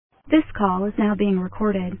This call is now being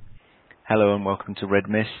recorded. Hello and welcome to Red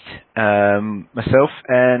Mist. Myself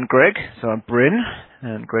and Greg. So I'm Bryn,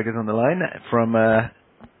 and Greg is on the line from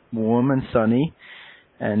warm and sunny,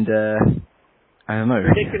 and I don't know.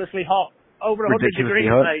 Ridiculously hot. Over 100 Ridiculously degrees,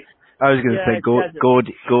 hot. mate. I was going to say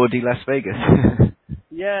gaudy Las Vegas.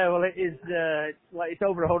 Yeah, well, it is. It's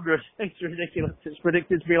over 100. It's ridiculous. It's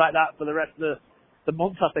predicted to be like that for the rest of the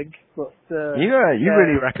month, I think. But you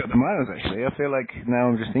really rack up the miles. Actually, I feel like now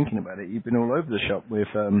I'm just thinking about it. You've been all over the shop with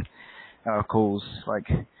our calls, like.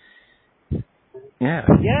 Yeah.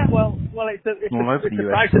 Yeah, well, it's the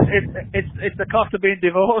price. It's the cost of being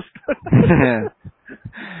divorced. Yeah.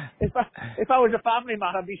 If I was a family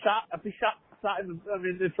man, I'd be sat in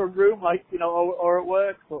the front room, like, you know, or at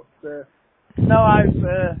work. But no, I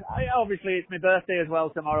obviously it's my birthday as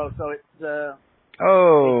well tomorrow, so it's.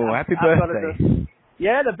 Happy birthday!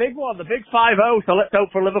 Yeah, the big one, the big 5-0. So let's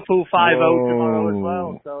hope for Liverpool 5-0 tomorrow as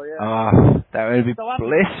well. So yeah. That would be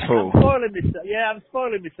blissful. I'm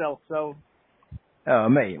spoiling myself. So. Oh,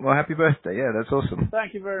 mate. Well, happy birthday. Yeah, that's awesome.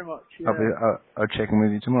 Thank you very much. Yeah. I'll check in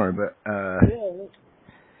with you tomorrow, but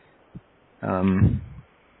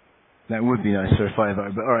that would be nice for a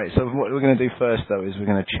 5-0. But all right, so what we're going to do first, though, is we're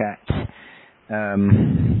going to chat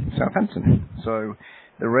Southampton. So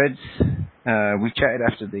the Reds, we chatted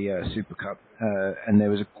after the Super Cup, and there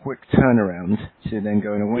was a quick turnaround to then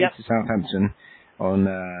going away to Southampton on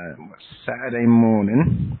Saturday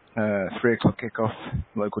morning, 3 o'clock kickoff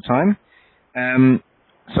local time.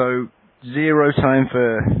 So 0 time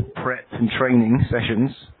for prep and training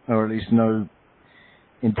sessions, or at least no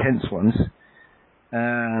intense ones,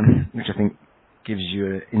 which I think gives you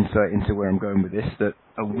an insight into where I'm going with this, that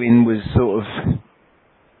a win was sort of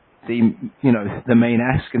the main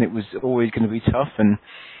ask, and it was always going to be tough, and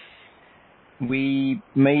we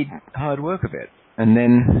made hard work of it, and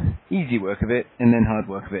then easy work of it, and then hard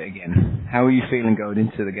work of it again. How are you feeling going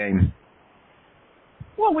into the game?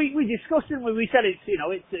 Well, we discussed it. We said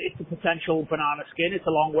it's a potential banana skin. It's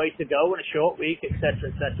a long way to go and a short week,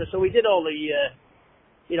 etc., etc. So we did all the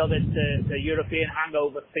the European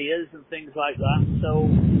hangover fears and things like that. So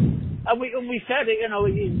and we said it.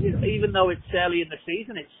 Even though it's early in the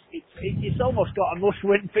season, it's almost got a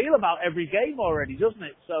must-win feel about every game already, doesn't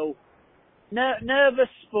it? So nervous,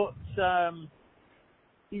 but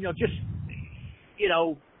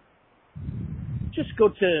just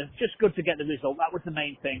good to get the result. That was the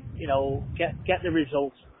main thing. Get the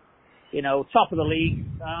result. Top of the league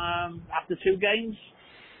after 2 games.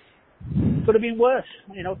 Could have been worse.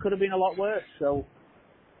 Could have been a lot worse. So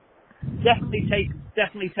definitely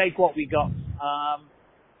take what we got.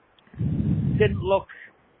 Didn't look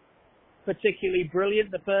particularly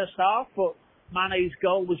brilliant the first half, but Mane's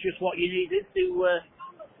goal was just what you needed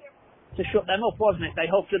to shut them up, wasn't it? They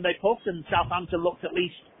huffed and they puffed, and Southampton looked at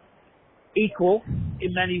least equal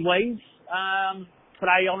in many ways, but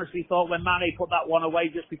I honestly thought when Mane put that one away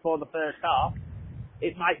just before the first half,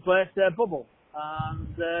 it might burst their bubble,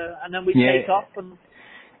 and then we take off. And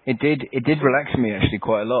it did relax me actually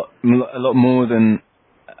quite a lot more than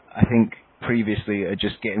I think previously.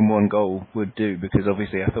 Just getting 1 goal would do, because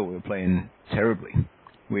obviously I thought we were playing terribly.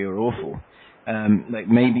 We were awful.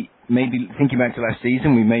 Maybe thinking back to last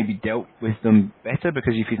season, we maybe dealt with them better,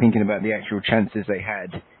 because if you're thinking about the actual chances they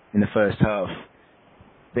had in the first half,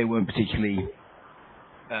 they weren't particularly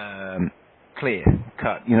clear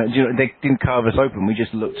cut. They didn't carve us open. We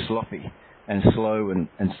just looked sloppy and slow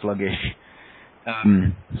and sluggish.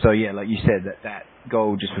 So yeah, like you said, that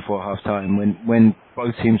goal just before half time, when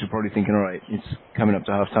both teams were probably thinking, all right, it's coming up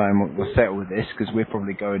to half time, we'll settle with this, because we're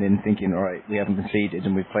probably going in thinking, all right, we haven't conceded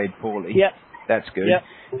and we've played poorly. Yeah. That's good. Yep.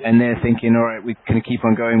 And they're thinking, all right, we can keep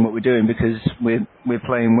on going what we're doing, because we're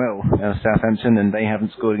playing well, Southampton, and they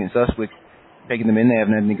haven't scored against us. We're taking them in. They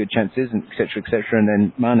haven't had any good chances, and et cetera, et cetera. And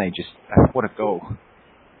then Mane just, what a goal.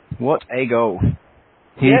 What a goal.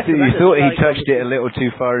 You thought he touched it a little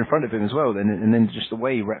too far in front of him as well, and then just the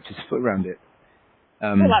way he wrapped his foot around it.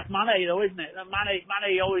 Well, that's Mane, though, isn't it?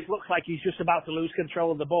 Mane always looks like he's just about to lose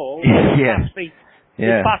control of the ball. Yeah.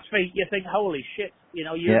 His fast feet, you think, holy shit,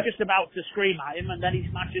 you're just about to scream at him, and then he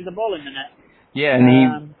smashes the ball in the net. Yeah,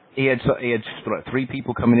 and he had like 3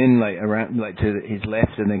 people coming in around to his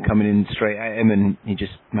left, and then coming in straight at him, and he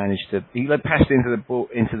just managed to passed into the ball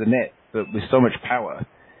into the net, but with so much power.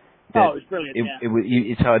 It was brilliant.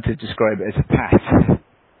 It's hard to describe it as a pass.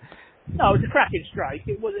 No, it was a cracking strike.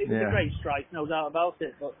 It was a great strike, no doubt about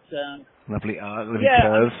it. But lovely art, lovely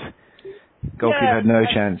curve. Goalkeeper had no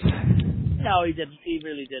chance. No, he didn't. He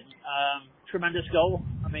really didn't. Tremendous goal.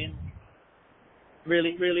 I mean,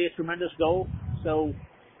 really, really a tremendous goal. So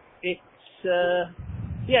it's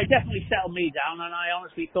yeah, it definitely settled me down, and I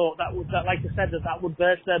honestly thought that like I said, that would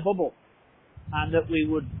burst their bubble, and that we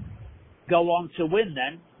would go on to win.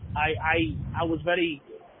 Then I was very,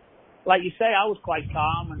 like you say, I was quite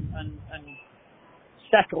calm and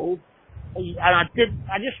settled, and I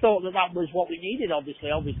just thought that was what we needed. Obviously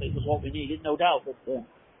it was what we needed, no doubt. But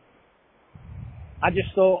I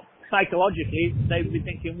just thought psychologically they would be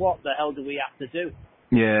thinking, what the hell do we have to do?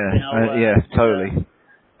 Yeah, You know, yeah, totally.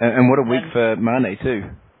 And what a week for Mane too,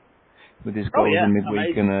 with his goals in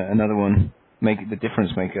midweek and another one, make it the difference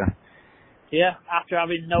maker. Yeah, after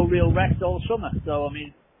having no real rest all summer. So, I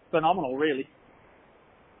mean, phenomenal, really.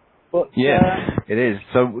 But yeah, it is.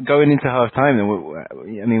 So going into half time, then,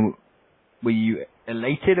 I mean, were you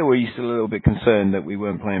elated or were you still a little bit concerned that we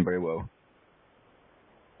weren't playing very well?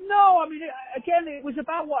 No, I mean, again, it was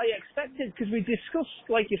about what I expected because we discussed,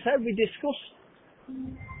 like you said,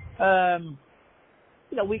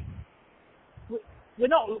 you know, we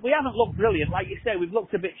haven't looked brilliant, like you say. We've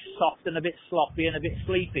looked a bit soft and a bit sloppy and a bit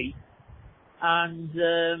sleepy, and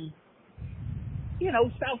you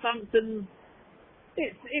know, Southampton,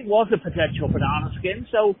 it was a potential banana skin.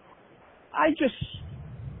 So I just,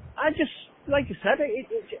 like you said,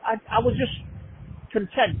 I was just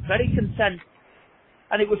content, very content,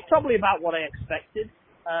 and it was probably about what I expected.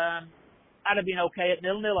 I'd have been okay at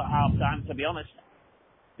 0-0 at half time, to be honest.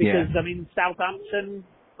 Because, I mean, Southampton,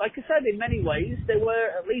 like I said, in many ways, they were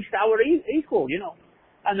at least our equal, you know.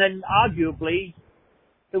 And then, arguably,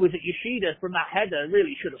 there was Yoshida from that header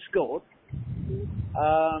really should have scored.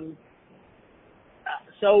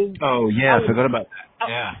 So... Oh, yeah, I forgot about that.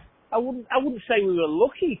 Yeah. I wouldn't say we were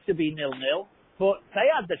lucky to be 0-0, but they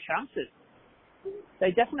had the chances. They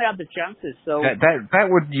definitely had the chances. So that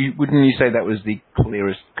wouldn't you say that was the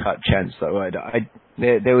clearest cut chance though?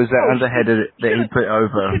 There was that underheader that he put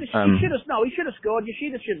over. He should have scored.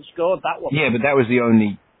 Yoshida should have scored that one. Yeah, but that was the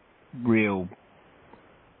only real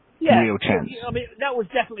chance. I mean, that was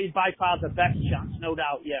definitely by far the best chance, no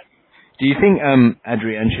doubt. Yeah. Do you think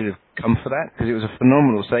Adrian should have come for that? Because it was a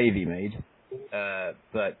phenomenal save he made.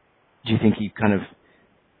 But do you think he kind of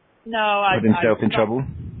put himself in trouble?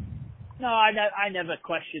 No, I never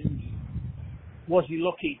questioned, was he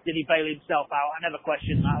lucky? Did he bail himself out? I never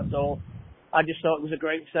questioned that at all. I just thought it was a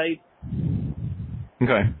great save.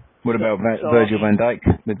 Okay. What about Virgil van Dijk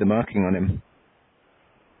with the marking on him?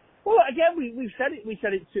 Well, again, we've said it. We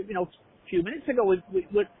said it, you know, a few minutes ago.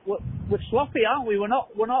 We're sloppy, aren't we? We're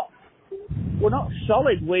not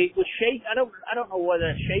solid. We're shaky. I don't know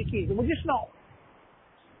whether shaky. We're just not.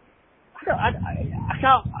 I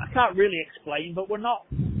can't really explain, but we're not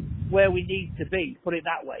where we need to be, put it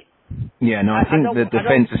that way. Yeah, no, I think the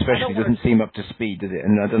defence especially doesn't seem up to speed, does it?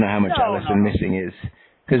 And I don't know how much Alisson missing is.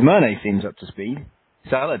 Because Mane seems up to speed.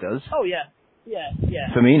 Salah does. Oh, yeah.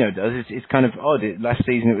 Firmino does. It's kind of odd. Last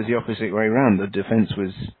season it was the opposite way around. The defence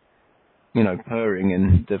was, you know, purring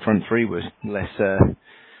and the front three was less...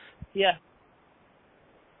 Yeah.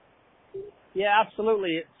 Yeah,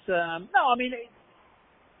 absolutely. It's no, I mean,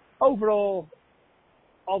 overall...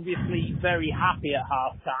 obviously very happy at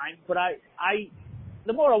half time, but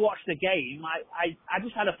the more I watched the game, I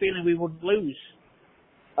just had a feeling we wouldn't lose,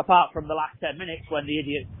 apart from the last 10 minutes when the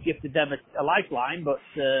idiot gifted them a lifeline. But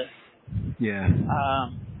but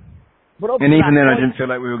and even then, I didn't feel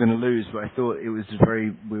like we were going to lose, but I thought we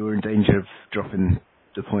were in danger of dropping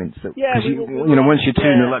the points. Because once you're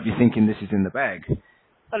 2-0 up, you're thinking this is in the bag.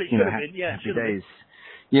 Well, it should have been, yeah. Happy days.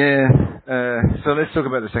 Yeah. So let's talk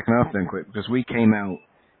about the second half then, quick, because we came out.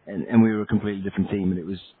 And we were a completely different team, and it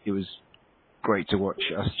was great to watch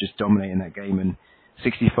us just dominating that game. And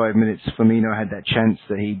 65 minutes, Firmino had that chance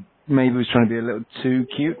that he maybe was trying to be a little too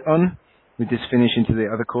cute on with this finish into the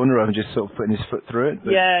other corner rather than just sort of putting his foot through it.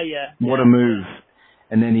 But what a move.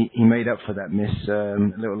 And then he made up for that miss a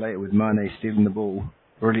little later with Mane stealing the ball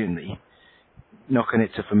brilliantly, knocking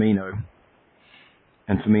it to Firmino.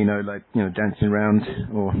 And Firmino, like, you know, dancing around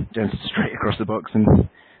or dancing straight across the box and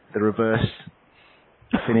the reverse.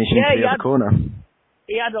 Finish into the other corner.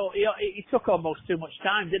 He took almost too much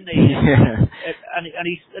time, didn't he? Yeah. And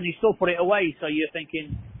he still put it away. So you're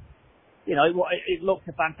thinking, you know, it looked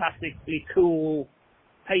a fantastically cool,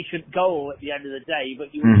 patient goal at the end of the day.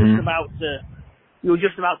 But you were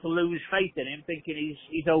just about to lose faith in him, thinking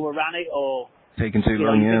he's overran it or taking too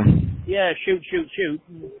long. Yeah, shoot.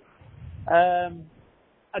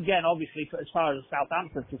 Again, obviously, as far as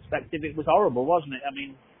Southampton's perspective, it was horrible, wasn't it? I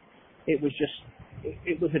mean, it was just.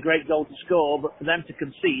 It was a great goal to score, but for them to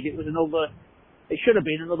concede, it should have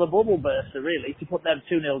been another bubble burster, really, to put them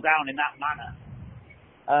 2-0 down in that manner.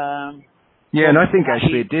 And I think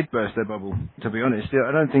actually it did burst their bubble, to be honest.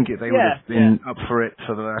 I don't think they would have been up for it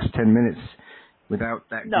for the last 10 minutes. without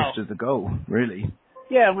that No. gift of the goal, really.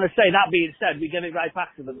 Yeah, I'm going to say, that being said, we give it right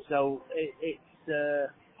back to them. So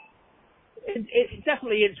it's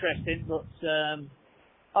definitely interesting, but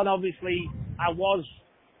and obviously I was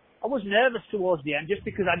nervous towards the end just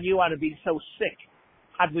because I knew I'd have been so sick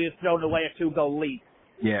had we have thrown away a 2-goal lead.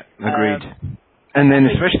 Yeah, agreed. And then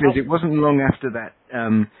especially as it wasn't long after that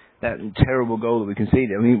that terrible goal that we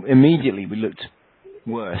conceded. I mean, immediately we looked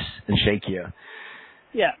worse and shakier.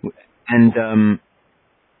 Yeah. And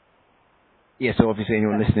so obviously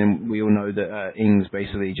anyone listening, we all know that Ings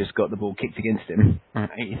basically just got the ball kicked against him,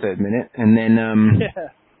 83rd minute, and then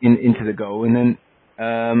into the goal, and then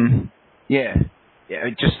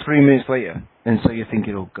just 3 minutes later, and so you're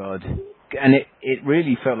thinking, oh God, and it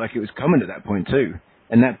really felt like it was coming at that point too,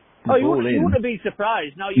 and that you wouldn't have been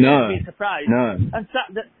surprised. No, you wouldn't have been surprised. No. And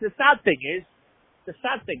the sad thing is,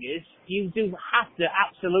 you do have to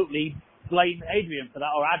absolutely blame Adrian for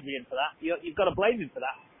that, or Adrian for that. You've got to blame him for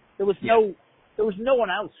that. There was no one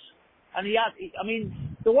else. And I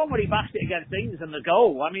mean, the one where he bashed it against Ings and the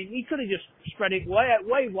goal, I mean, he could have just spread it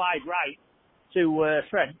way wide right to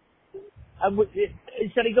Trent. And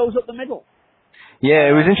instead he goes up the middle. Yeah,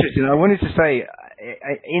 it was interesting. I wanted to say,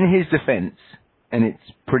 in his defence, and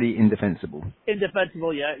it's pretty indefensible.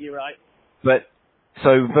 Indefensible, yeah, you're right. But,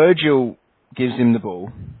 so Virgil gives him the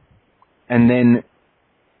ball, and then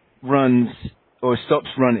runs, or stops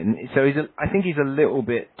running. So I think he's a little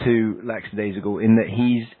bit too lackadaisical in that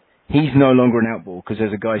he's no longer an outball because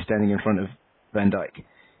there's a guy standing in front of Van Dijk.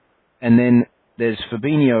 And then there's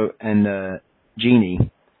Fabinho and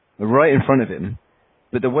Gini right in front of him.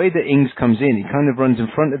 But the way that Ings comes in, he kind of runs in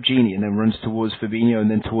front of Gini and then runs towards Fabinho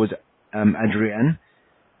and then towards Adrian.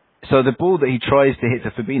 So the ball that he tries to hit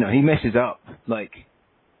to Fabinho, he messes up, like,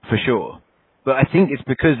 for sure. But I think it's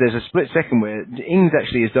because there's a split second where Ings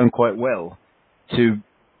actually has done quite well to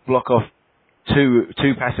block off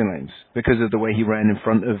two passing lanes because of the way he ran in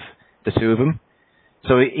front of the two of them.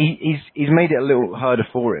 So he's made it a little harder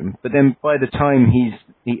for him. But then by the time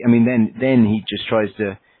then he just tries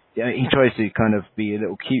to kind of be a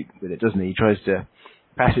little cute with it, doesn't he? He tries to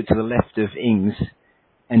pass it to the left of Ings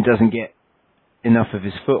and doesn't get enough of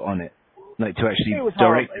his foot on it, like to actually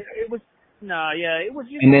direct it. It was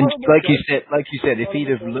and then, like you said, if he'd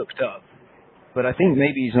have looked up, but I think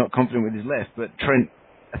maybe he's not confident with his left. But Trent,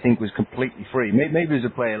 I think, was completely free. Maybe there's a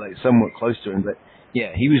player like somewhat close to him, but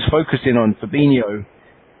yeah, he was focusing on Fabinho,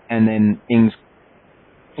 and then Ings,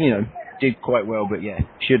 did quite well, but yeah,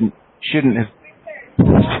 shouldn't have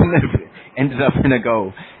ended up in a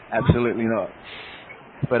goal. Absolutely not.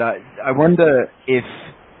 But I wonder if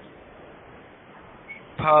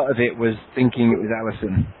part of it was thinking it was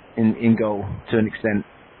Alisson in goal to an extent.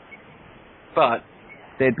 But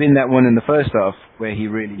there'd been that one in the first half where he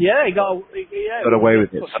really got away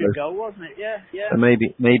with it. So, goal, wasn't it? Yeah. So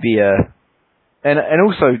maybe and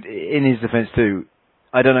also in his defence too,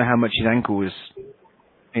 I don't know how much his ankle was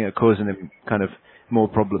causing him kind of more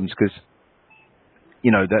problems because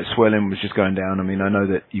that swelling was just going down. I mean, I know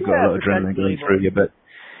that you've got a lot of adrenaline going through you, but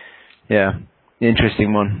yeah,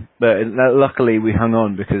 interesting one. But luckily we hung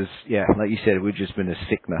on because, yeah, like you said, it would have just been a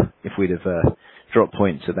sickener if we'd have dropped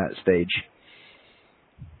points at that stage.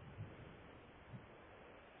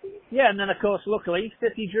 Yeah, and then of course, luckily,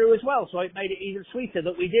 City drew as well, so it made it even sweeter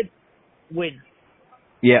that we did win.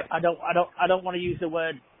 Yeah. I don't want to use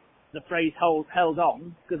the phrase held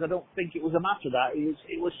on because I don't think it was a matter of that.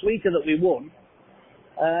 It was sweeter that we won.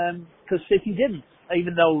 Because City didn't,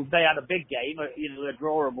 even though they had a big game, a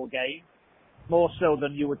drawable game, more so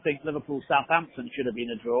than you would think Liverpool-Southampton should have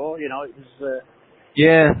been a draw. It was.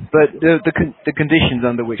 Yeah, but the conditions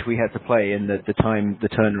under which we had to play and the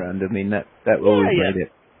turnaround. I mean, that always made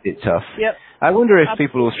it tough. Yep. I wonder if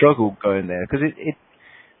people will struggle going there because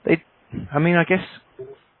I guess,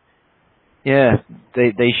 yeah,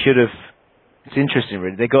 they should have. It's interesting,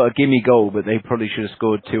 really. They got a gimme goal, but they probably should have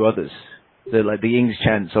scored 2 others. The Ings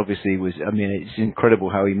chance obviously was. I mean, it's incredible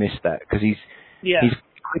how he missed that because he's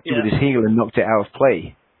clicked it with his heel and knocked it out of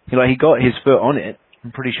play. He got his foot on it.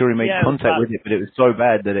 I'm pretty sure he made contact with it, but it was so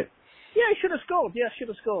bad that it. Yeah, he should have scored. Yeah, should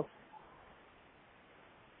have scored.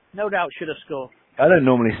 No doubt, should have scored. I don't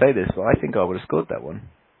normally say this, but I think I would have scored that one.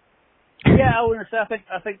 Yeah, I wouldn't say. I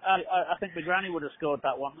think the granny would have scored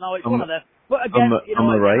that one. No, it's one of them. But again, am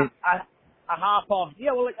I right? I harp on.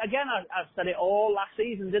 Yeah, well, again, I said it all last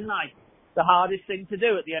season, didn't I? The hardest thing to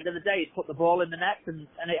do at the end of the day is put the ball in the net, and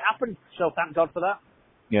it happened. So thank God for that.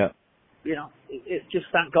 Yeah. It's just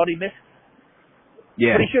thank God he missed.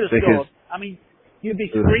 Yeah. But he should have scored. I mean, you'd be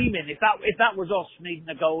screaming if that was us needing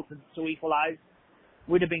a goal to equalise.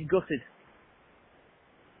 We'd have been gutted.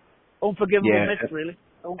 Unforgivable miss, really.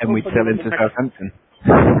 And we'd sell him to Southampton.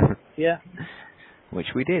 Yeah.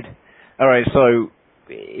 Which we did. All right, so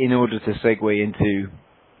in order to segue into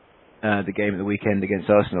the game at the weekend against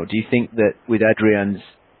Arsenal, do you think that with Adrian's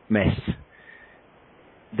mess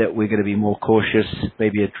that we're going to be more cautious,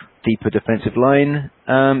 maybe a deeper defensive line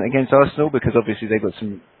against Arsenal? Because obviously they've got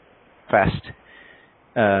some fast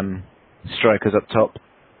strikers up top.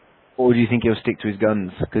 Or do you think he'll stick to his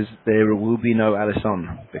guns? Because there will be no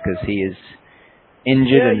Alisson because he is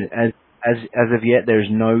injured, and as of yet there is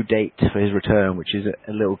no date for his return, which is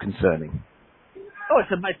a little concerning. Oh,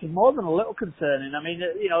 it's more than a little concerning. I mean,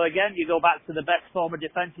 again, you go back to the best form of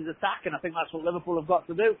defence is attack, and I think that's what Liverpool have got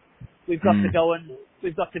to do. We've got to go and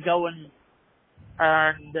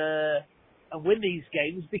win these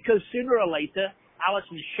games, because sooner or later,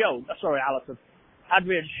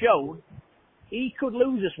 Adrian's shown he could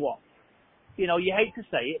lose us one. You hate to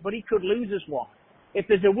say it, but he could lose us one. If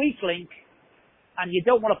there's a weak link, and you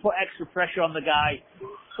don't want to put extra pressure on the guy,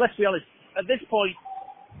 let's be honest, at this point,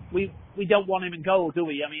 we don't want him in goal, do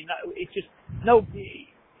we? I mean, it's just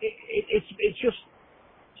it's just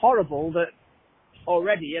horrible that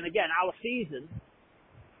already. And again, our season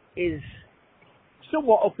is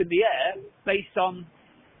somewhat up in the air based on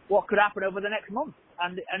what could happen over the next month,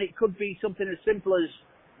 and it could be something as simple as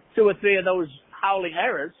 2 or 3 of those howling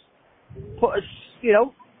errors put us,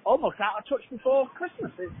 almost out of touch before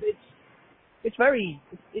Christmas. It's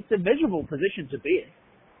a miserable position to be in.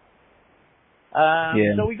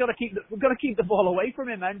 So we've got to keep the ball away from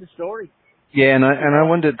him. End of story. Yeah, and I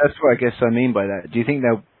wondered. That's what I guess I mean by that. Do you think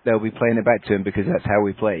they'll be playing it back to him because that's how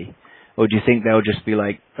we play, or do you think they'll just be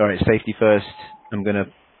like, all right, safety first. I'm going to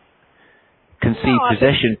concede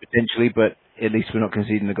possession potentially, but at least we're not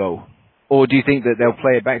conceding the goal. Or do you think that they'll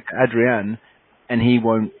play it back to Adrian, and he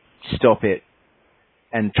won't stop it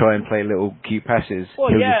and try and play little cute passes?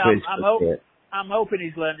 Well, I'm hoping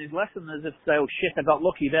he's learned his lesson, as if say, oh shit, I got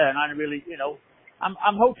lucky there, and I really,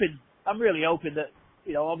 I'm really hoping that,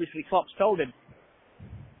 obviously Klopp's told him,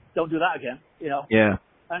 don't do that again, Yeah.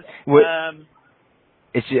 And,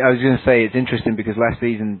 I was going to say, it's interesting because last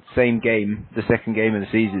season, same game, the second game of the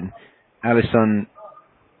season, Alisson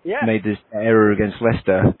made this error against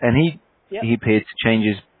Leicester, and he appeared to change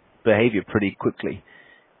his behaviour pretty quickly.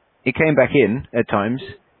 He came back in at times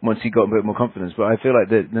once he got a bit more confidence, but I feel like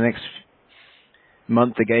the next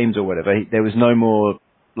month of games or whatever, there was no more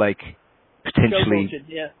like potentially.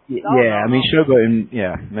 I mean, showboating.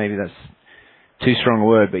 Yeah, maybe that's too strong a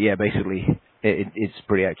word, but yeah, basically it's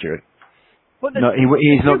pretty accurate. But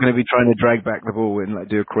he's not going to be trying to drag back the ball and like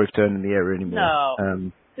do a Cruyff turn in the area anymore.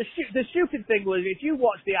 No. The stupid thing was, if you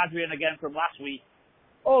watch the Adrian again from last week,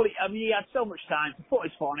 he had so much time to put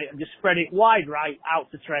his foot on it and just spread it wide right out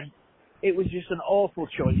to Trent. It was just an awful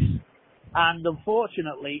choice, and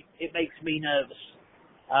unfortunately, it makes me nervous.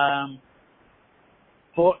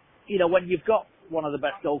 But when you've got one of the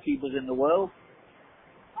best goalkeepers in the world,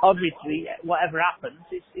 obviously, whatever happens,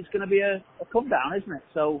 it's going to be a come down, isn't it?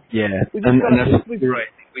 So yeah, you're right.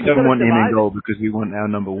 We don't want him in goal because we want our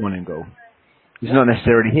number one in goal. It's not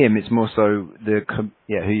necessarily him; it's more so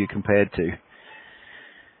who you compared to.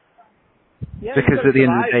 Yeah, because at the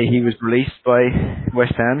end of the day, he was released by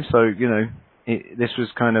West Ham, so this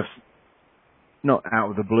was kind of not out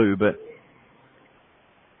of the blue, but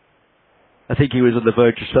I think he was on the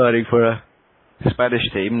verge of signing for a Spanish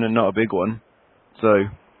team and not a big one. So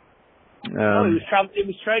he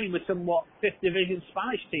was training with some 5th division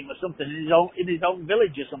Spanish team or something in his own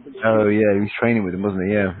village or something. Oh yeah, he was training with them, wasn't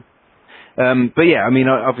he? Yeah. But yeah, I mean,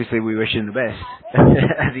 obviously we wish him the best,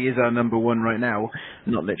 as he is our number one right now.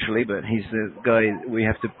 Not literally, but he's the guy we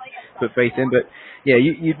have to put faith in. But yeah,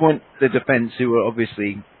 you'd want the defence, who are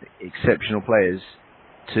obviously exceptional players,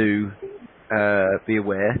 to be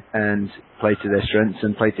aware and play to their strengths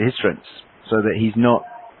and play to his strengths, so that he's not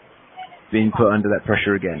being put under that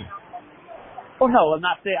pressure again. Oh no, and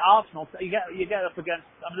that's it. Arsenal, you get up against.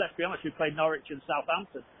 I mean, let's be honest, we played Norwich and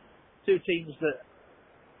Southampton, 2 teams that.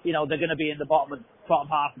 They're going to be in the bottom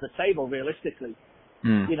half of the table realistically.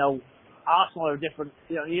 Arsenal are different.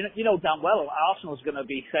 You know damn well Arsenal's going to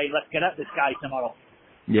be saying, "Let's get at this guy tomorrow."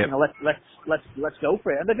 Yeah. Let's go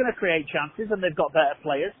for it. And they're going to create chances, and they've got better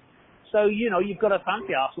players. So you've got to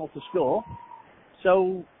fancy Arsenal to score.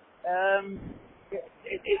 So again,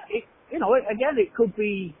 it could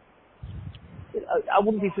be. I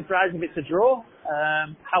wouldn't be surprised if it's a draw.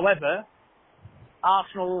 However,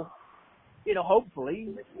 Arsenal.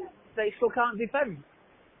 Hopefully, they still can't defend.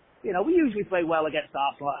 We usually play well against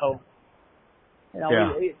Arsenal at home.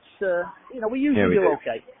 We usually do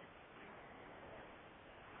okay.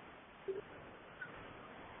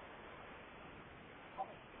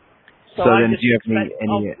 So then, do you have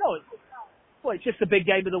any? Well, it's just a big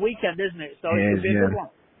game of the weekend, isn't it? So it could be a good one.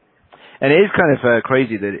 And it is kind of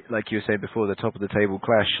crazy that, like you were saying before, the top of the table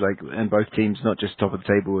clash, and both teams, not just top of the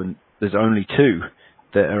table, and there's only two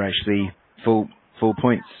that are actually full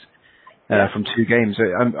points from two games. So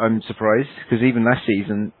I'm surprised, because even last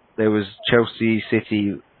season there was Chelsea,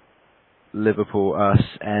 City, Liverpool, us,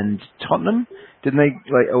 and Tottenham. Didn't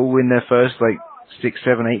they all win their first 6,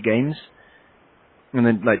 7, 8 games? And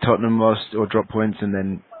then Tottenham lost or dropped points, and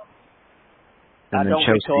then I don't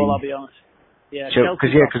Chelsea. recall, I'll be honest. Yeah,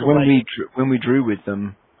 because when we drew with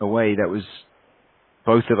them away, that was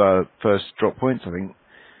both of our first drop points, I think.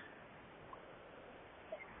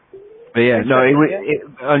 But yeah, no,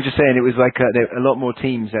 I'm just saying it was a lot more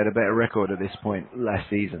teams had a better record at this point last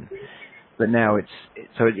season. But now it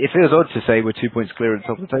feels odd to say we're 2 points clear at the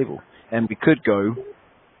top of the table, and we could go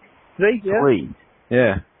 3.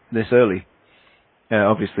 Yeah, this early.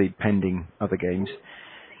 Obviously pending other games.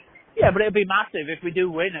 Yeah, but it'd be massive if we do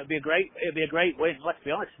win. It'd be a great win. Let's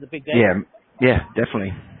be honest, it's a big game. Yeah,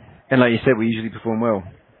 definitely. And like you said, we usually perform well,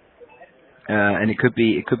 and it could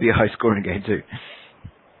be a high scoring game too.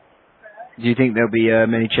 Do you think there'll be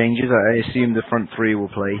many changes? I assume the front three will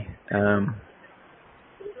play.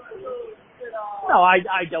 No,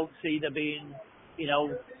 I don't see there being.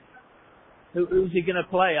 Who's he going to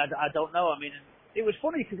play? I don't know. I mean, it was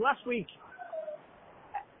funny because last week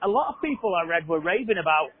a lot of people I read were raving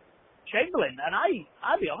about Chamberlain, and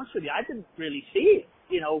I'll be honest with you, I didn't really see it.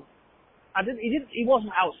 He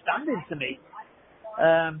wasn't outstanding to me.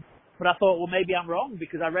 But I thought, well, maybe I'm wrong,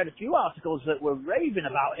 because I read a few articles that were raving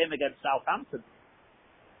about him against Southampton,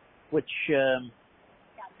 which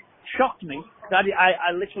shocked me.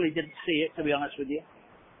 I literally didn't see it, to be honest with you.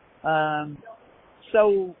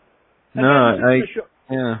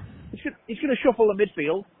 He's going to shuffle the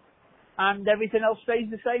midfield, and everything else stays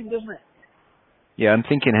the same, doesn't it? Yeah, I'm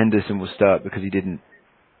thinking Henderson will start because he didn't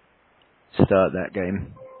start that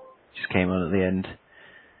game. Just came on at the end.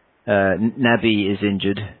 Naby is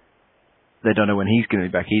injured. They don't know when he's going to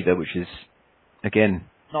be back either, which is, again,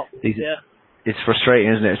 it's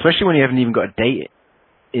frustrating, isn't it? Especially when you haven't even got a date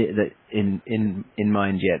in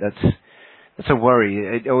mind yet. That's a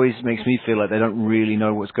worry. It always makes me feel like they don't really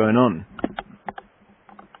know what's going on.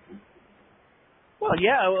 Well,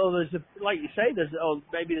 yeah. Well, like you say,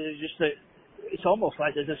 maybe there's just it's almost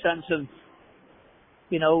like there's a sense of,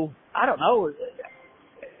 I don't know,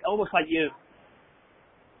 almost like you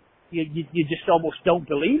just almost don't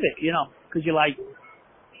believe it, because you're like,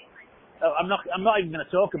 I'm not even going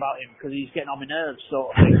to talk about him because he's getting on my nerves,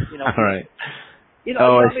 sort of thing, All right.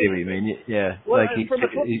 I see what you mean. Yeah. Well, from a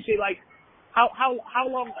club, you see, how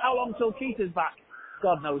long till Keita's back?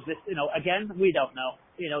 God knows this. Again, we don't know.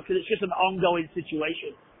 Because it's just an ongoing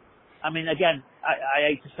situation. I mean, again, I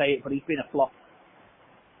hate to say it, but he's been a flop.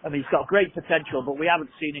 I mean, he's got great potential, but we haven't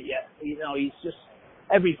seen it yet. He's just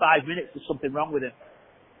every 5 minutes there's something wrong with him.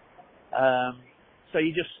 So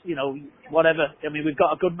you just, whatever. I mean, we've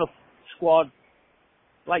got a good enough squad.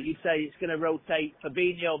 Like you say, it's going to rotate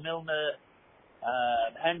Fabinho, Milner,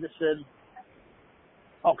 Henderson,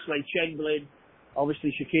 Oxlade-Chamberlain.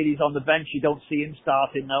 Obviously, Shaqiri's on the bench. You don't see him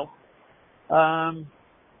starting, though.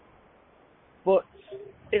 But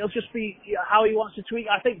it'll just be how he wants to tweak.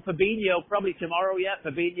 I think Fabinho, probably tomorrow,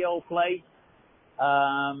 Fabinho will play.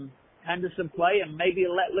 Henderson play, and maybe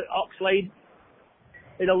let Oxlade,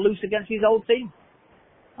 loose against his old team.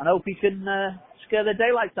 I hope he can scare the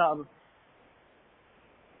daylights out of them.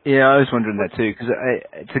 Yeah, I was wondering that too, because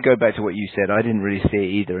to go back to what you said, I didn't really see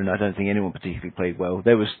it either, and I don't think anyone particularly played well.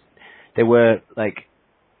 There were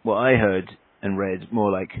what I heard and read,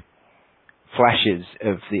 more like flashes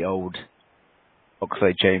of the old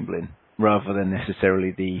Oxlade-Chamberlain, rather than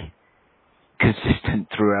necessarily the consistent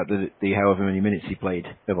throughout the however many minutes he played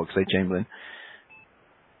of Oxlade-Chamberlain.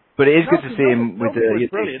 But it is good to see him with the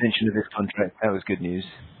extension of his contract. That was good news.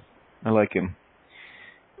 I like him.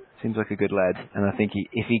 Seems like a good lad, and I think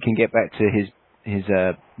if he can get back to his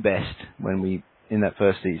best in that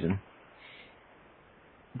first season,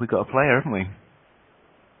 we got a player, haven't we?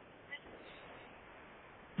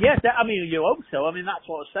 Yes, I mean, you hope so. I mean, that's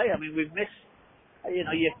what I say. I mean, we've missed.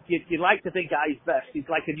 You'd like to think at his best, he's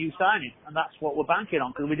like a new signing, and that's what we're banking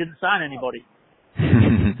on because we didn't sign anybody.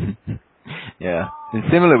 Yeah, and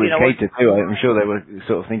similar with Keita too. I'm sure they were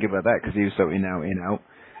sort of thinking about that because he was so in out.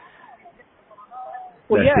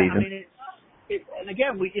 Well, yeah, season. I mean, and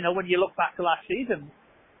again, when you look back to last season,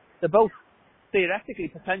 they're both theoretically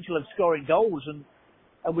potential of scoring goals, and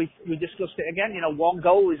we discussed it again. One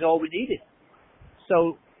goal is all we needed.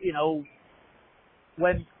 So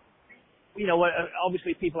when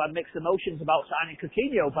obviously people had mixed emotions about signing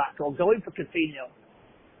Coutinho back or going for Coutinho.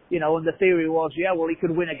 And the theory was, well, he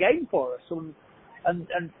could win a game for us. And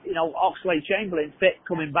Oxlade-Chamberlain fit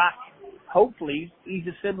coming back. Hopefully, he's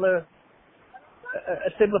a similar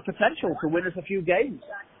potential to win us a few games.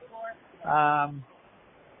 But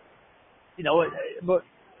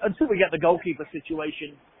until we get the goalkeeper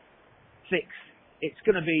situation fixed, it's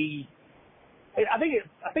going to be. I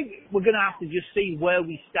think we're going to have to just see where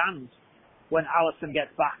we stand when Alisson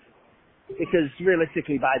gets back, because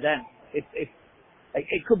realistically, by then, it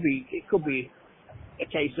could be a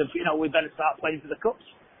case of we better start playing for the cups,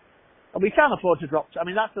 and we can't afford to drop. I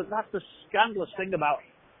mean, that's the scandalous thing about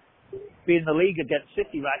being in the league against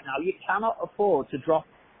City right now. You cannot afford to drop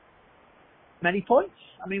many points.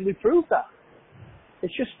 I mean, we proved that.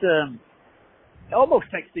 It's just it almost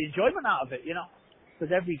takes the enjoyment out of it,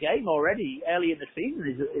 because every game already early in the season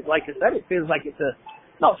is like I said, it feels like it's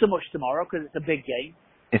not so much tomorrow because it's a big game.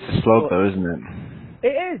 It's a slog, though, isn't it?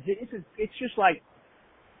 It is. It's just like,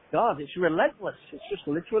 God, it's relentless. It's just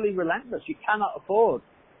literally relentless. You cannot afford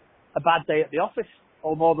a bad day at the office,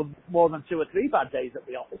 or more than 2 or 3 bad days at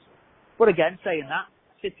the office. But again, saying that,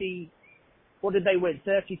 City, what did they win?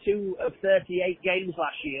 32 of 38 games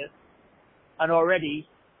last year, and already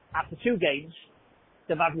after 2 games,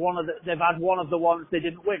 they've had one of the ones they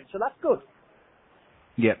didn't win. So that's good.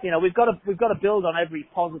 Yeah. We've got to build on every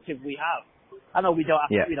positive we have. I know we don't have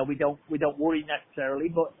to, we don't worry necessarily,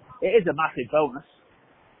 but it is a massive bonus.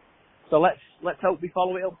 So let's hope we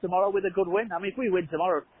follow it up tomorrow with a good win. I mean, if we win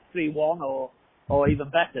tomorrow 3-1 or even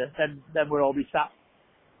better, then we'll all be sat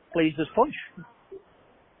pleased as punch.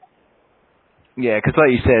 Yeah, because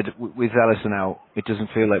like you said, with Alisson out, it doesn't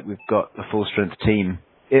feel like we've got a full strength team,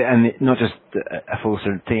 not just a full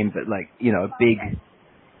strength team, but a big,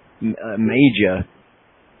 major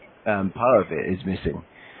part of it is missing.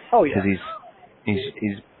 Oh yeah, because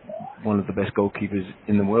he's one of the best goalkeepers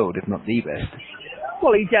in the world, if not the best.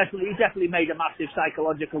 Well, he definitely made a massive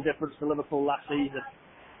psychological difference to Liverpool last season.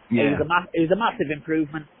 Yeah. It was a massive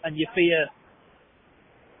improvement, and you fear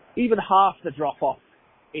even half the drop off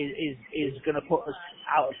is going to put us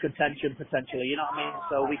out of contention potentially. You know what I mean?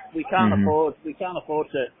 So we can't afford we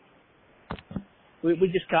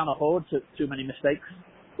just can't afford too many mistakes.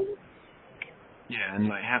 Yeah,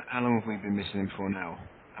 and how long have we been missing him for now?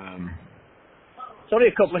 It's only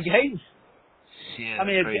a couple of games. Yeah, I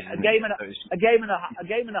mean, crazy, a game and a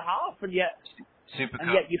half, and yet Super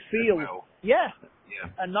Cup you feel well.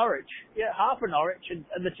 and Norwich, half of Norwich and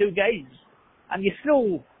the 2 games, and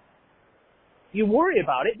you worry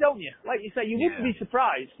about it, don't you? Like you say, you wouldn't be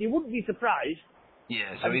surprised.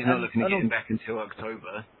 Yeah, so he's not looking at getting back until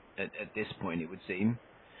October at this point, it would seem.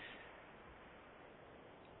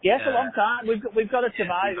 Yeah, it's a long time. We've got to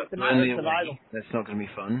survive. It's a matter of survival. That's not going to be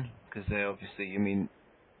fun, because they obviously,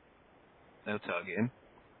 they'll target him.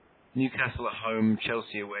 Newcastle at home,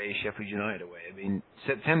 Chelsea away, Sheffield United away. I mean,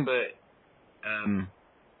 September,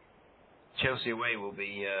 Chelsea away will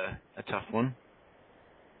be a tough one.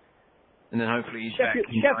 And then hopefully he's back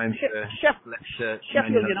in time for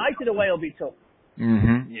Sheffield United away will be tough.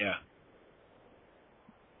 Yeah.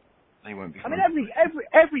 They won't be fun. I mean,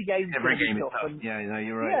 every game is tough. tough. Yeah, no,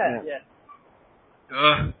 you're right.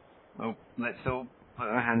 Yeah. Well, let's all put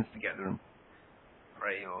our hands together and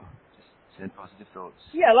pray or just send positive thoughts.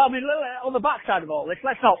 Yeah, I mean, on the backside of all this,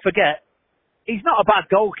 let's not forget, he's not a bad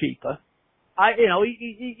goalkeeper.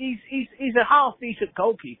 He's a half decent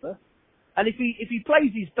goalkeeper, and if he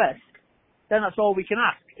plays his best, then that's all we can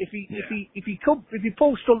ask. If he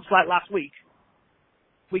pulls stunts like last week,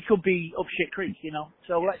 we could be up shit creek,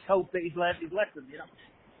 So let's hope that he's learned his lesson,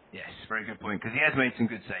 Yes, very good point, because he has made some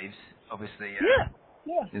good saves, obviously.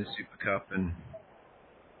 In the Super Cup and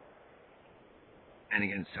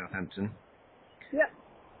against Southampton. Yeah.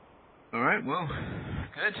 All right, well,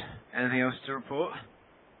 good. Anything else to report?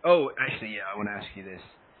 Oh, actually, I want to ask you this.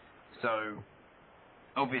 So,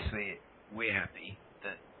 obviously, we're happy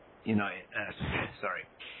that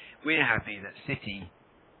we're happy that City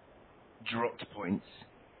dropped points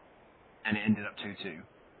and it ended up 2-2.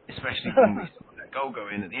 Especially when we saw that goal go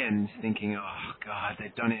in at the end, thinking, oh God,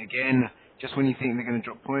 they've done it again. Just when you think they're going to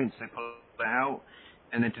drop points, they pull it out,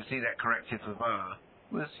 and then to see that corrective for VAR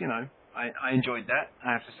was, I enjoyed that,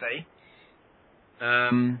 I have to say.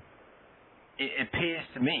 It appears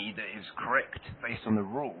to me that it was correct based on the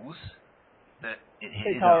rules, that it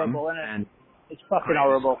hit his arm. It's horrible, isn't it? It's fucking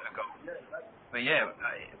horrible. But yeah,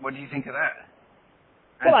 what do you think of that?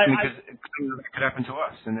 Well, because it could happen to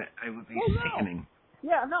us, and it would be sickening.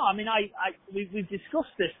 Yeah, no, I mean, we've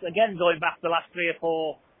discussed this again, going back the last 3 or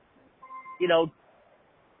 4,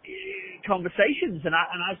 conversations, and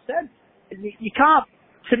I've said, You can't.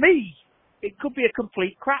 To me, it could be a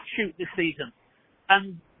complete crapshoot this season,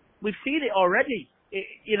 and we've seen it already.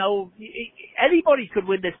 Anybody could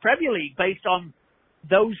win this Premier League based on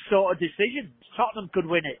those sort of decisions. Tottenham could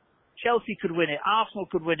win it, Chelsea could win it, Arsenal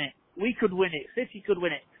could win it, we could win it, City could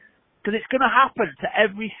win it, because it's going to happen to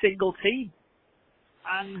every single team.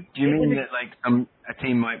 And do you mean that like a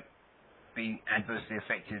team might be adversely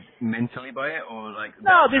affected mentally by it, or like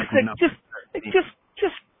no? It's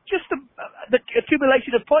just the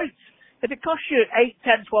accumulation of points. If it costs you 8,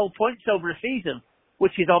 10, 12 points over a season,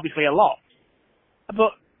 which is obviously a lot,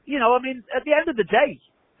 but at the end of the day,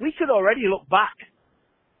 we could already look back.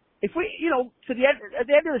 If we, at the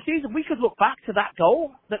end of the season, we could look back to that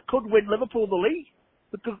goal that could win Liverpool the league,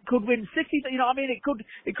 that could win City.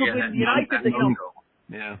 It could win United.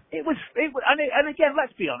 Yeah. It was, and again,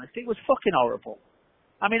 let's be honest, it was fucking horrible.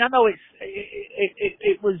 I mean, I know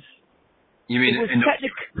it was. You mean it was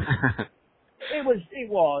technically? It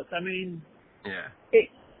was. I mean. Yeah.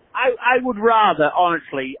 I would rather,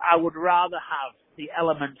 honestly, have the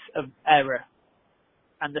elements of error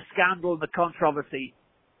and the scandal and the controversy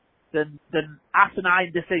than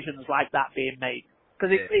asinine decisions like that being made.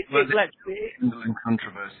 Because scandal and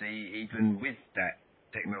controversy, even with that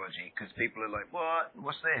technology, because people are like,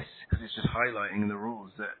 what's this? Because it's just highlighting the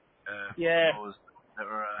rules that laws that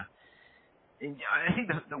are. I think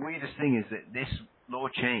the weirdest thing is that this law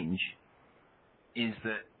change is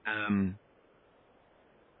that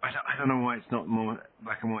I don't know why it's not more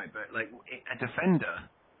black and white, but like a defender,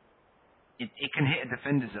 it can hit a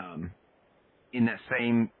defender's arm in that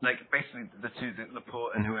same, like basically the two,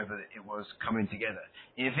 Laporte and whoever it was coming together.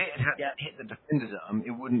 If it had hit the defender's arm,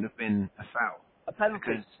 it wouldn't have been a foul. A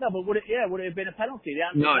penalty? No, but would it have been a penalty? The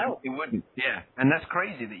answer no, it wouldn't. Yeah, and that's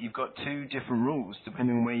crazy that you've got two different rules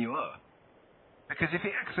depending on where you are. Because if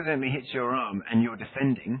it accidentally hits your arm and you're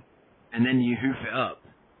defending, and then you hoof it up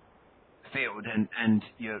field and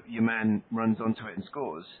your man runs onto it and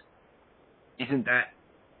scores, isn't that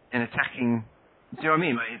an attacking? Do you know what I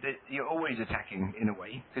mean? Like you're always attacking in a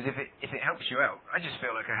way, because if it helps you out, I just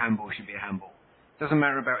feel like a handball should be a handball. Doesn't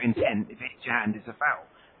matter about intent. If it hits your hand, it's a foul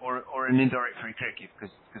or an indirect free kick,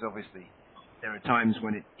 because obviously there are times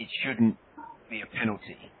when it shouldn't be a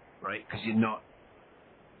penalty, right? Because you're not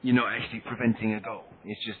actually preventing a goal.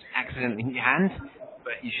 It's just accidentally hit your hand,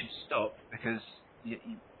 but you should stop because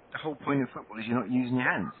the whole point of football is you're not using your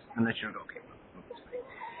hands unless you're a goalkeeper.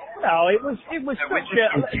 No, it was with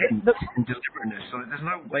intent and deliberateness. So there's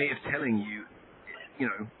no way of telling you,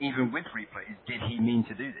 even with replays, did he mean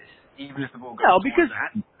to do this? Even if the ball goes towards the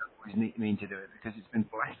hand, he doesn't mean to do it because it's been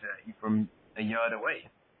blasted at you from a yard away.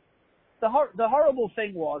 The horrible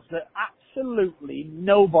thing was that absolutely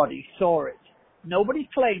nobody saw it. Nobody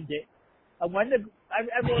claimed it. And when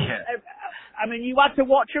I mean, you had to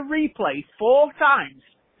watch a replay 4 times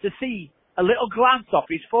to see a little glance off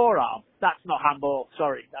his forearm. That's not handball.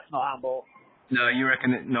 Sorry, that's not handball. No, you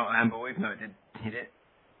reckon it's not handball, even though it did hit it?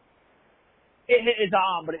 It hit his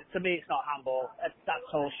arm, but to me it's not handball. That's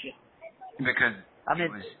horseshit. Because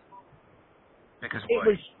because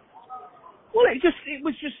what? It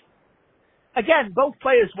was just, again, both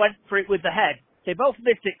players went for it with the head. They both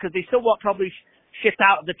missed it because they somewhat probably shit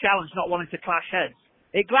out of the challenge, not wanting to clash heads.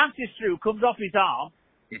 It glances through, comes off his arm,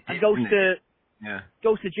 and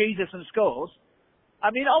goes to Jesus and scores. I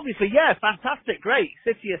mean, obviously, fantastic, great.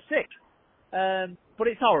 City are sick, but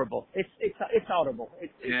it's horrible. It's horrible.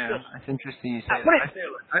 It's that's interesting you say that.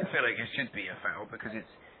 I feel like it should be a foul because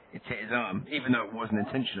it's hit his arm, even though it wasn't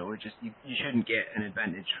intentional. It just you shouldn't get an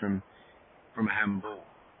advantage from a handball,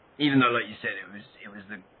 even though, like you said, it was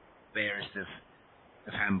the barest of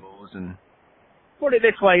handballs. And put it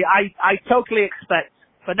this way, I totally expect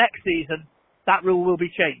for next season that rule will be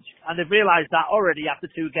changed, and they've realised that already after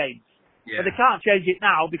 2 games. Yeah. But they can't change it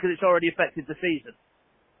now because it's already affected the season.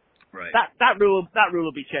 Right. That rule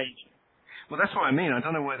will be changed. Well, that's what I mean. I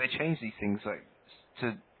don't know where they change these things.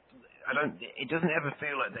 It doesn't ever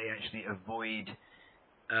feel like they actually avoid.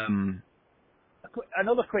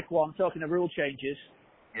 Another quick one. Talking of rule changes.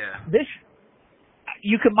 Yeah.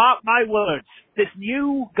 You can mark my words. This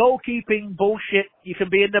new goalkeeping bullshit, you can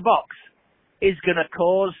be in the box, is going to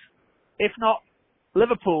cause, if not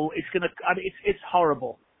Liverpool, it's going to. I mean, it's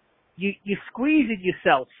horrible. You're squeezing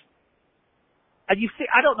yourself. And you see,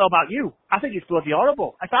 I don't know about you. I think it's bloody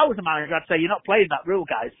horrible. If I was a manager, I'd say, you're not playing that rule,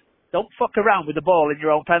 guys. Don't fuck around with the ball in your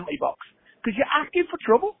own penalty box. Because you're asking for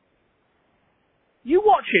trouble. You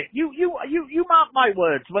watch it. You mark my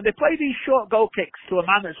words. When they play these short goal kicks to a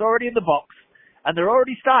man that's already in the box, and they're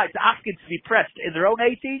already starting to ask him to be pressed in their own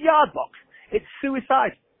 18-yard box, it's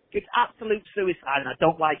suicide. It's absolute suicide, and I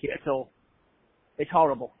don't like it at all. It's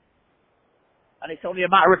horrible. and it's only a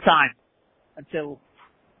matter of time until.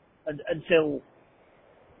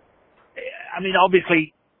 I mean,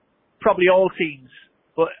 obviously, probably all teams,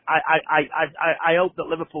 but I hope that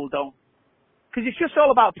Liverpool don't, because it's just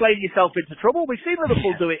all about playing yourself into trouble. We've seen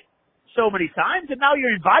Liverpool do it so many times, and now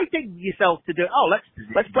you're inviting yourself to do it. Oh,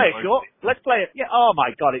 let's play it short. Let's play it. Yeah. Oh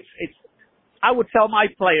my God, it's. I would tell my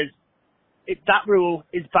players, that rule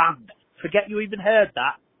is banned. Forget you even heard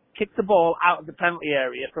that. Kick the ball out of the penalty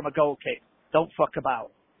area from a goal kick. Don't fuck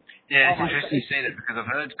about. Yeah, it's interesting you say that, because I've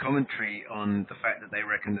heard commentary on the fact that they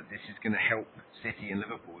reckon that this is going to help City and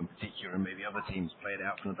Liverpool in particular, and maybe other teams play it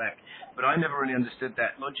out from the back. But I never really understood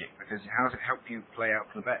that logic, because how does it help you play out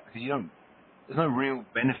from the back? Because there's no real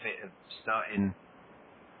benefit of starting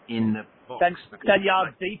in the box. 10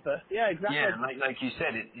 yards deeper. Yeah, exactly. Yeah, like you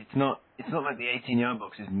said, it's not like the 18-yard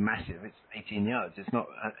box is massive. It's 18 yards. It's not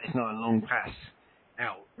a long pass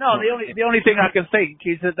out. No, the only thing I can think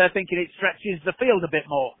is that they're thinking it stretches the field a bit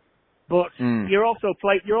more. But you're also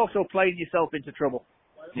playing yourself into trouble.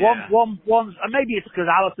 Yeah. And maybe it's because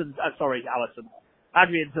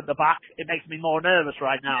Adrian's at the back. It makes me more nervous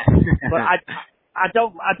right now. But I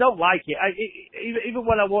don't like it. Even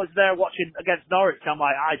when I was there watching against Norwich, I'm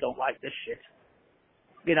like, I don't like this shit.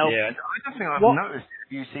 You know. Yeah, I don't think I've noticed.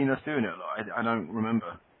 Have you seen us doing it a lot? I don't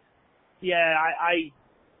remember. Yeah,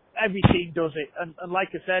 every team does it, and like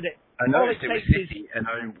I said, I noticed it was City, and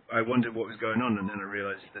I wondered what was going on, and then I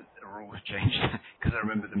realised that the rule was changed, because I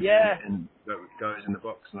remember them doing it, and guys in the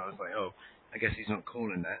box, and I was like, oh, I guess he's not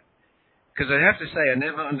calling that. Because I have to say, I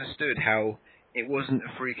never understood how it wasn't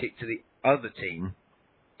a free kick to the other team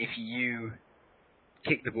if you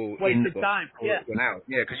kick the ball in the box time. or it went out.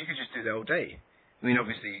 Yeah, because you could just do that all day. I mean,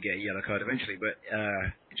 obviously you get a yellow card eventually, but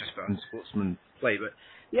it's just for unsportsman play. But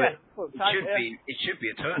it should be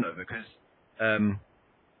a turnover, because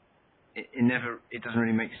it doesn't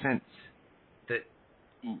really make sense that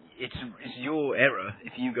it's your error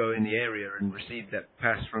if you go in the area and receive that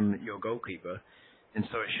pass from your goalkeeper, and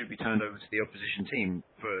so it should be turned over to the opposition team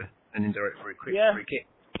for an indirect free kick.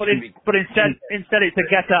 But instead it's a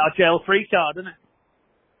get out of jail free card, isn't it?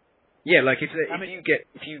 Yeah, like if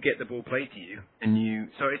you get the ball played to you, and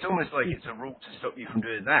so it's almost like it's a rule to stop you from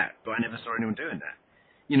doing that. But I never saw anyone doing that.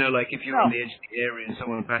 You know, like if you're on the edge of the area and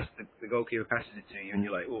someone the goalkeeper passes it to you, and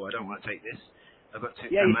you're like, oh, I don't want to take this. I've got a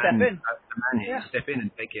man here. You step in and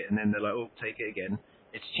take it, and then they're like, oh, take it again.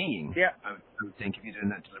 It's cheating. Yeah. I would think if you're doing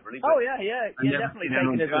that deliberately. Oh yeah. You're definitely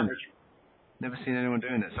taking advantage. Never seen anyone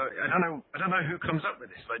doing that. So I don't know who comes up with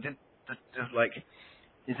this. Like,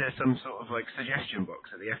 is there some sort of like suggestion box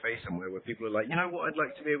at the FA somewhere where people are like, you know what I'd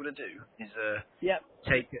like to be able to do is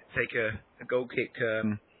take a goal kick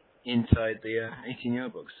inside the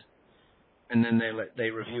 18-yard box, and then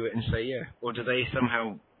they review it and say or do they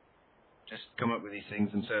somehow just come up with these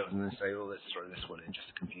things themselves and then say, oh, let's throw this one in just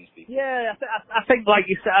to confuse people? Yeah, I think like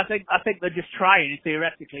you said, I think they're just trying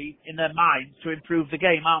theoretically in their minds to improve the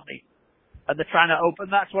game, aren't they? And they're trying to open.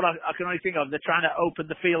 That's what I can only think of. They're trying to open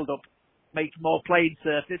the field up, make more playing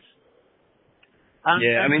surface. And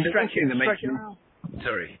the thing that makes around.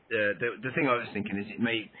 Sorry, the thing I was thinking is it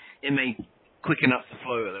may quicken up the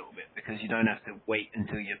flow a little bit, because you don't have to wait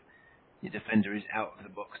until your defender is out of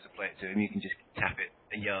the box to play it to him. You can just tap it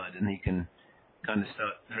a yard and he can kind of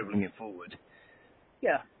start dribbling it forward.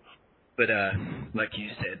 Yeah. But like you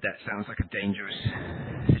said, that sounds like a dangerous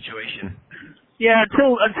situation. Yeah,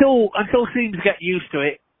 until teams get used to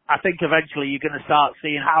it, I think eventually you're going to start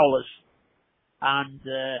seeing howlers. And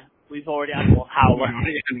we've already had one howler. We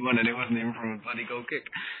already had one, and it wasn't even from a bloody goal kick.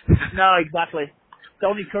 No, exactly.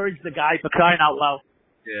 Don't encourage the guy, for crying out loud.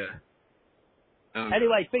 Yeah.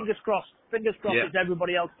 Anyway, fingers crossed. Fingers crossed as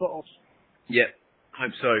everybody else put us. Yeah,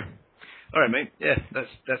 hope so. All right, mate. Yeah, that's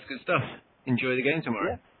good stuff. Enjoy the game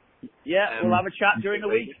tomorrow. Yeah, we'll have a chat during the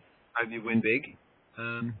week. Hope you win big.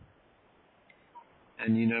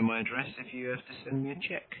 And you know my address if you have to send me a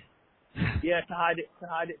check. Yeah, to hide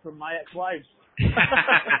it from my ex-wives.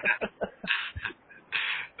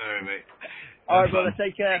 All right, mate. All right, brother.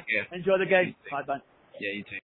 Take care. Enjoy the game. Bye-bye. Yeah, you too.